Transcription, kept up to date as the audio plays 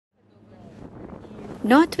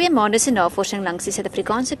Na 2 maande se navorsing langs die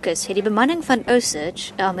Suid-Afrikaanse kus het die bemanning van Ocearch,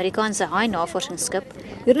 'n Amerikaanse haainavorsingskip,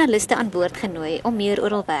 joernaliste aan boord genooi om meer oor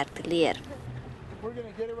hul werk te leer.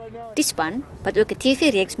 Die span, wat ook 'n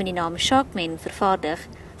TV-reeks met die naam Sharkmen vervaardig,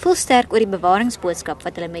 voel sterk oor die bewaringsboodskap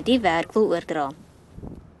wat hulle met die werk wil oordra.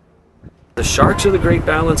 The sharks are the great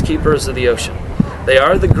balance keepers of the ocean. They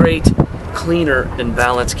are the great cleaner and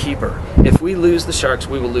balance keeper. If we lose the sharks,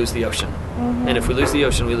 we will lose the ocean. And if we lose the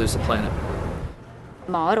ocean, we lose the planet.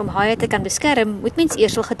 Maar om haaie te kan beskerm, moet mens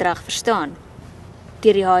eers hul gedrag verstaan.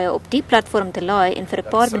 Deur die haaie op die platform te laai en vir 'n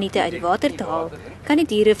paar minute uit die water te haal, kan die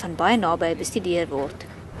diere van baie naby bestudeer word.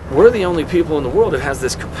 We're the only people in the world who has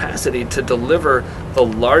this capacity to deliver the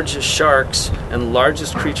largest sharks and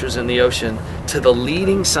largest creatures in the ocean to the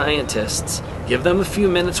leading scientists, give them a few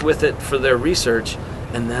minutes with it for their research,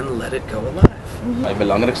 and then let it go alive. My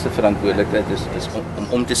belangrikste verantwoordelikheid is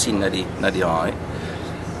om te sien na die haai.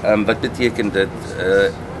 Wat beteken dit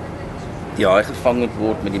die haai gevang moet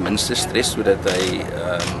word met die minste stres sodat hy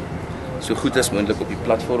so goed as moontlik op die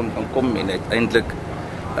platform kan kom en uiteindelik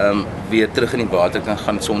weer terug in die water kan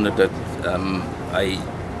gaan sonder dat hy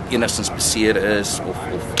enigstens beseer is of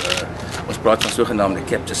ons praat van sogenaamde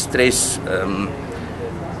capture stress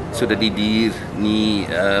sodat die dier nie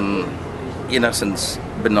enigstens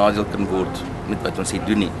benadeel kan word met wat ons hier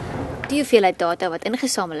doen nie. Die hoeveelheid data wat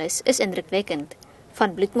ingesamel is indrukwekkend.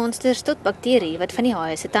 Van bloedmonsters tot bakterie wat van die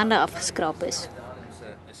haaie se tande afgeskraap is.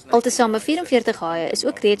 Altesaame 44 haaie is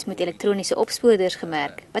ook reeds met elektroniese opspoorders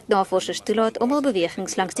gemerk, wat navorsers toelaat om hul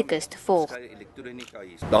bewegings langs die kus te volg.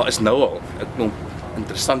 Daar is nou al 'n klomp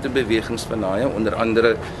interessante bewegings van haaie, onder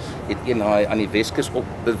andere het een haai aan die Weskus op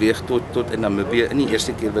beweeg tot in Namibië, in die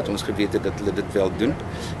eerste keer wat ons geweet het dat hulle dit wel doen,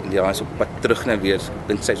 en die haai is op pad terug na weer,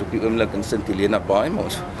 sy is op die oomblik in St. Helena Baai, maar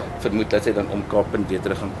ons vermoed dat sy dan omkaap en weer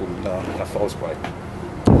terug gaan kom na Valsbaai.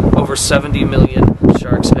 Over 70 million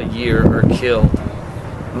sharks a year are killed,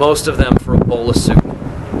 most of them for a bowl of soup.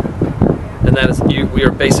 And that is, we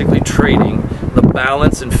are basically trading the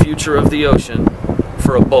balance and future of the ocean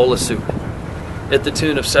for a bowl of soup at the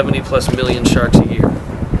tune of 70 plus million sharks a year.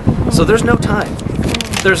 So there's no time.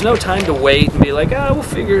 There's no time to wait and be like, we'll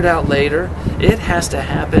figure it out later. It has to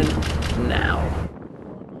happen now.